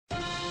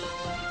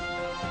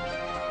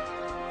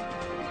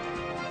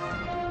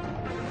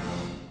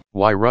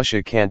Why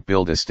Russia can't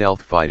build a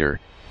stealth fighter,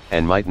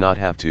 and might not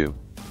have to.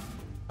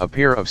 A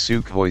pair of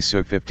Sukhoi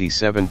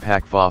Su-57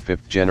 PAK-FA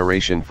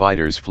 5th-generation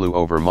fighters flew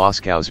over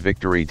Moscow's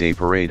Victory Day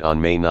parade on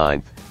May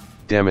 9,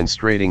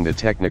 demonstrating the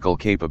technical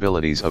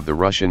capabilities of the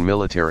Russian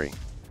military.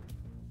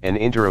 An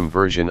interim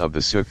version of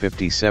the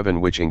Su-57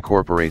 which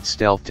incorporates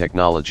stealth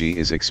technology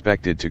is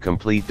expected to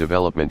complete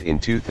development in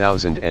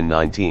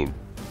 2019.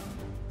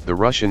 The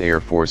Russian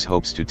Air Force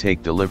hopes to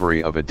take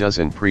delivery of a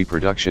dozen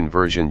pre-production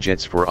version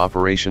jets for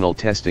operational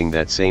testing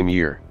that same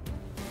year.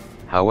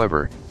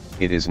 However,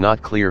 it is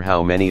not clear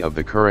how many of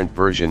the current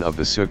version of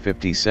the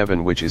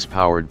Su-57, which is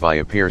powered by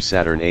a pair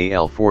Saturn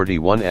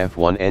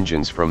AL-41F1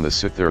 engines from the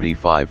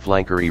Su-35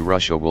 flanker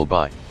Russia will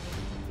buy.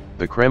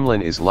 The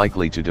Kremlin is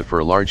likely to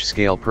defer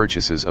large-scale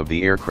purchases of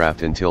the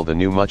aircraft until the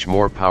new much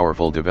more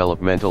powerful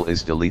developmental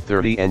izdeliye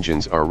 30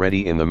 engines are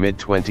ready in the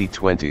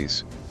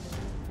mid-2020s.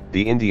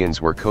 The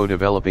Indians were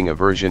co-developing a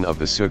version of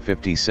the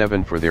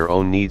Su-57 for their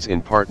own needs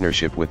in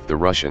partnership with the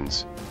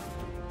Russians.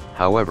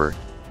 However,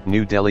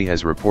 New Delhi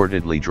has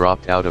reportedly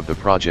dropped out of the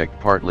project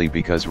partly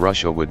because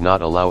Russia would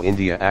not allow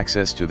India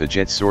access to the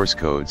jet source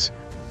codes,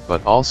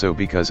 but also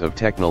because of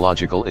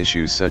technological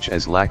issues such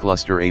as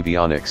lackluster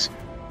avionics,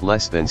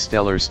 less than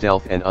stellar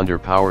stealth and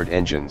underpowered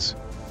engines.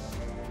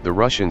 The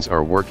Russians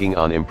are working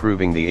on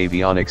improving the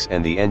avionics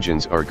and the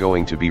engines are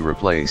going to be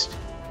replaced.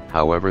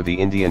 However, the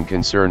Indian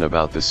concern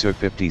about the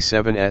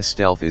Su-57's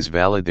stealth is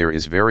valid. There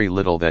is very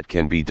little that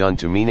can be done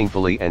to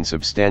meaningfully and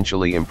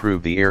substantially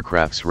improve the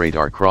aircraft's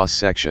radar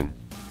cross-section.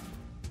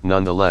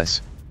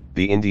 Nonetheless,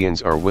 the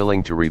Indians are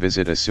willing to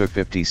revisit a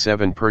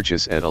Su-57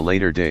 purchase at a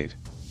later date.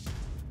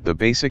 The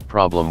basic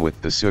problem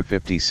with the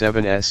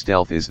Su-57's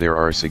stealth is there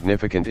are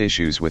significant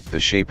issues with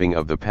the shaping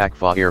of the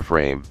PAK-FA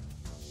airframe.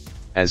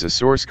 As a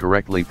source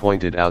correctly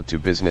pointed out to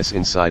Business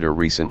Insider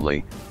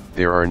recently,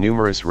 there are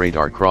numerous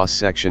radar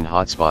cross-section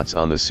hotspots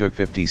on the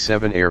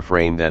Su-57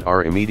 airframe that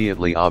are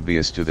immediately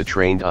obvious to the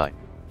trained eye.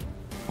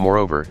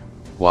 Moreover,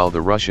 while the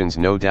Russians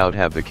no doubt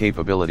have the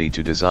capability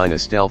to design a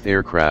stealth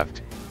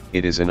aircraft,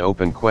 it is an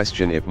open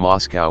question if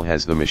Moscow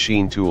has the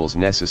machine tools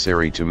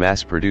necessary to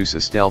mass-produce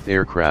a stealth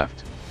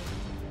aircraft.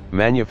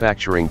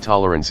 Manufacturing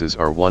tolerances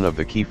are one of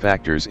the key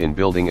factors in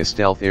building a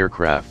stealth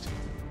aircraft.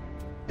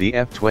 The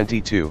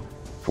F-22,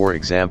 for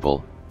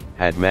example,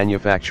 had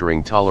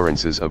manufacturing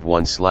tolerances of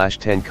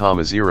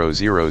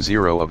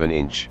 1/10,000 of an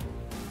inch.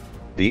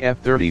 The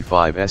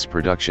F-35's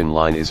production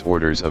line is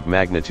orders of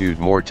magnitude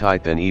more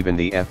tight than even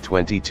the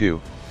F-22,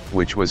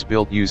 which was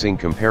built using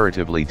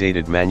comparatively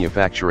dated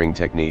manufacturing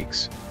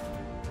techniques.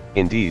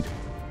 Indeed,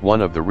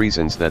 one of the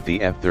reasons that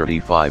the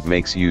F-35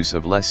 makes use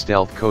of less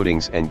stealth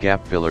coatings and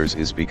gap fillers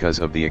is because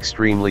of the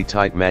extremely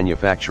tight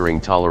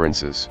manufacturing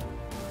tolerances.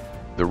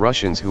 The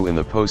Russians, who in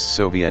the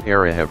post-Soviet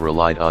era have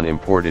relied on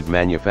imported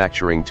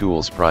manufacturing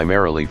tools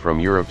primarily from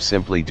Europe,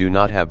 simply do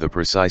not have the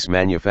precise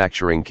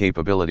manufacturing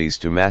capabilities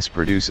to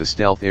mass-produce a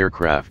stealth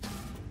aircraft.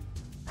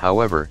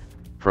 However,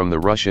 from the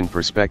Russian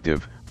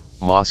perspective,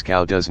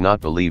 Moscow does not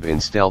believe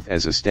in stealth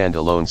as a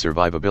standalone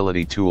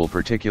survivability tool,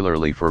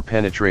 particularly for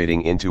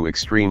penetrating into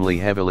extremely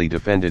heavily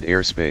defended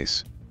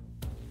airspace.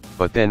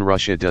 But then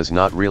Russia does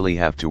not really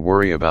have to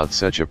worry about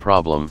such a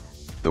problem.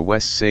 The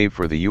West, save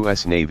for the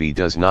US Navy,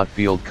 does not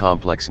field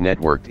complex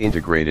networked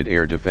integrated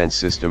air defense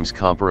systems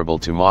comparable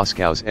to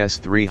Moscow's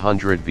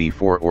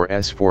S-300V4 or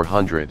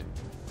S-400.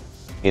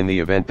 In the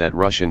event that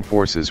Russian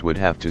forces would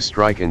have to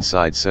strike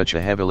inside such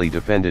a heavily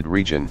defended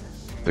region,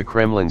 the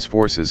Kremlin's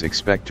forces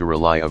expect to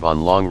rely on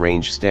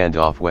long-range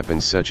standoff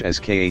weapons such as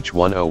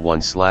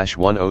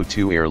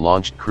Kh-101/102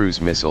 air-launched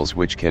cruise missiles,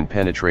 which can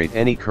penetrate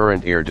any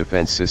current air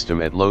defense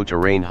system at low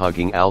terrain,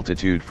 hugging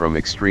altitude from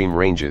extreme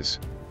ranges.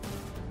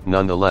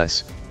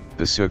 Nonetheless,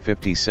 the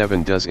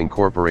Su-57 does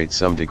incorporate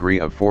some degree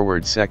of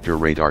forward sector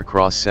radar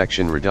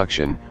cross-section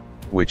reduction,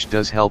 which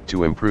does help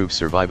to improve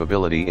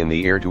survivability in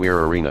the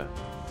air-to-air arena.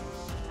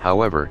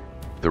 However,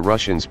 the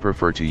Russians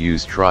prefer to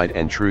use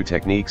tried-and-true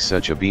techniques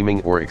such as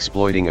beaming or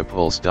exploiting a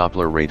pulse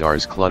Doppler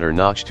radar's clutter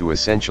notch to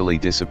essentially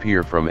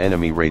disappear from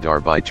enemy radar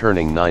by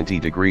turning 90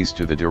 degrees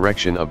to the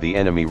direction of the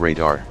enemy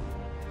radar.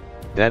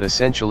 That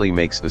essentially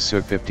makes the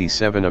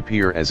Su-57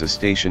 appear as a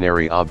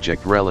stationary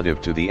object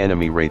relative to the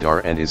enemy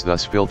radar and is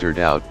thus filtered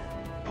out.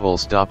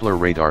 Pulse Doppler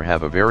radar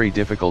have a very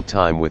difficult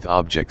time with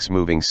objects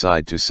moving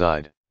side to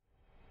side.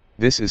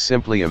 This is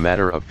simply a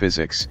matter of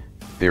physics.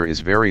 There is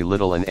very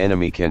little an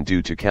enemy can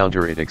do to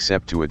counter it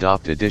except to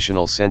adopt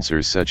additional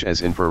sensors such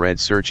as infrared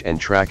search and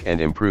track and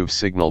improve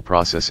signal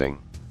processing.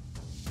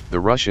 The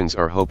Russians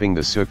are hoping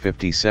the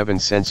Su-57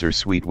 sensor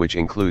suite, which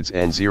includes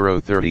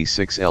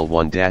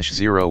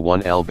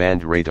N036L1-01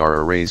 L-band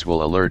radar arrays,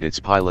 will alert its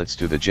pilots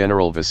to the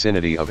general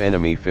vicinity of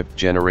enemy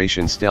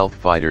 5th-generation stealth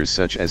fighters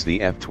such as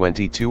the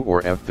F-22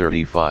 or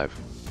F-35.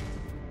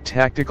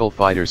 Tactical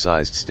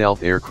fighter-sized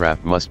stealth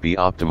aircraft must be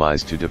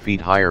optimized to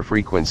defeat higher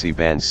frequency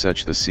bands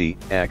such the C,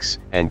 X,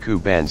 and Ku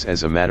bands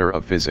as a matter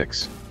of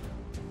physics.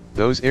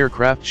 Those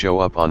aircraft show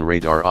up on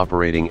radar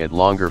operating at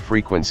longer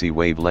frequency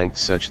wavelengths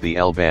such the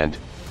L-band.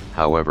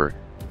 However,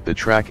 the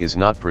track is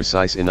not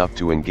precise enough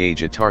to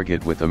engage a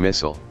target with a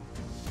missile.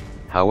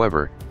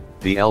 However,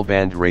 the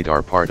L-band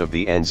radar part of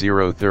the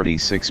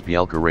N036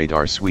 PAK-FA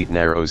radar suite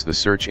narrows the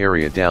search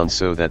area down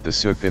so that the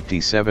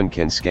Sukhoi-Su-57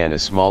 can scan a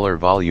smaller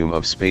volume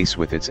of space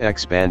with its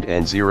X-band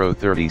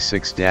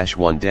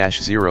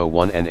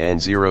N036-1-01 and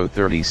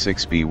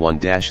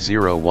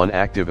N036B1-01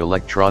 active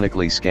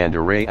electronically scanned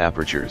array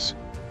apertures.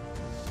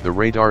 The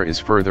radar is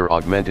further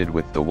augmented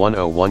with the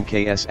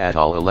 101KS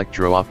ATOL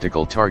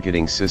electro-optical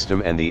targeting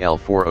system and the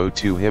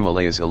L402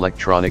 Himalayas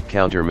electronic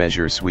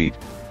countermeasure suite,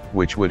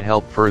 which would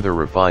help further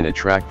refine a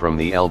track from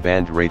the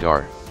L-band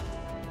radar.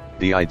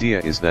 The idea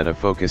is that a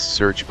focused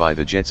search by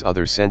the jet's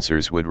other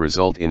sensors would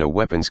result in a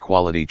weapons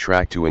quality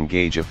track to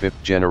engage a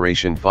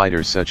fifth-generation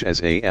fighter such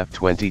as a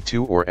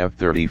F-22 or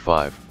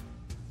F-35.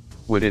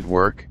 Would it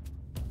work?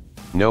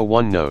 No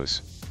one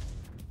knows.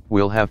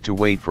 We'll have to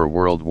wait for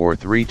World War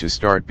III to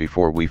start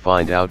before we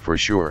find out for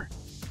sure.